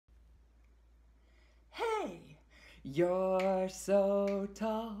You're so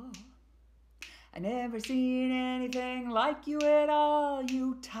tall. I never seen anything like you at all.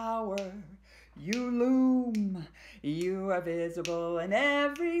 You tower, you loom, you are visible in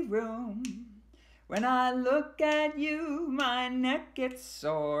every room. When I look at you, my neck gets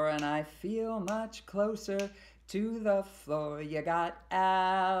sore and I feel much closer to the floor. You got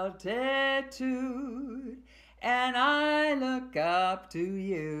altitude and I look up to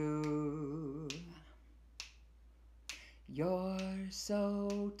you. You're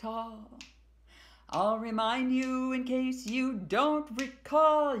so tall. I'll remind you in case you don't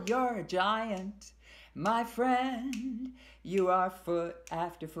recall, you're a giant, my friend. You are foot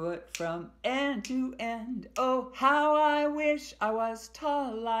after foot from end to end. Oh, how I wish I was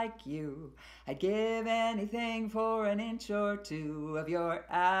tall like you. I'd give anything for an inch or two of your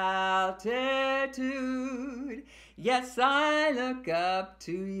altitude. Yes, I look up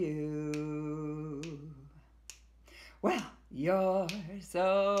to you. Well, you're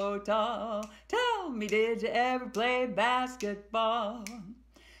so tall. Tell me, did you ever play basketball?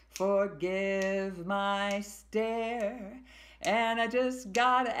 Forgive my stare. And I just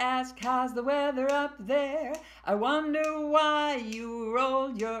gotta ask, how's the weather up there? I wonder why you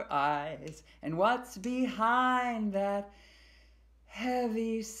rolled your eyes and what's behind that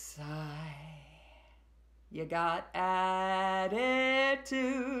heavy sigh. You got attitude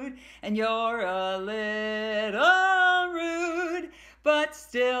and you're a little rude, but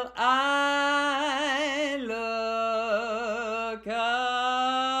still I look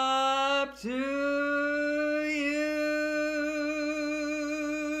up to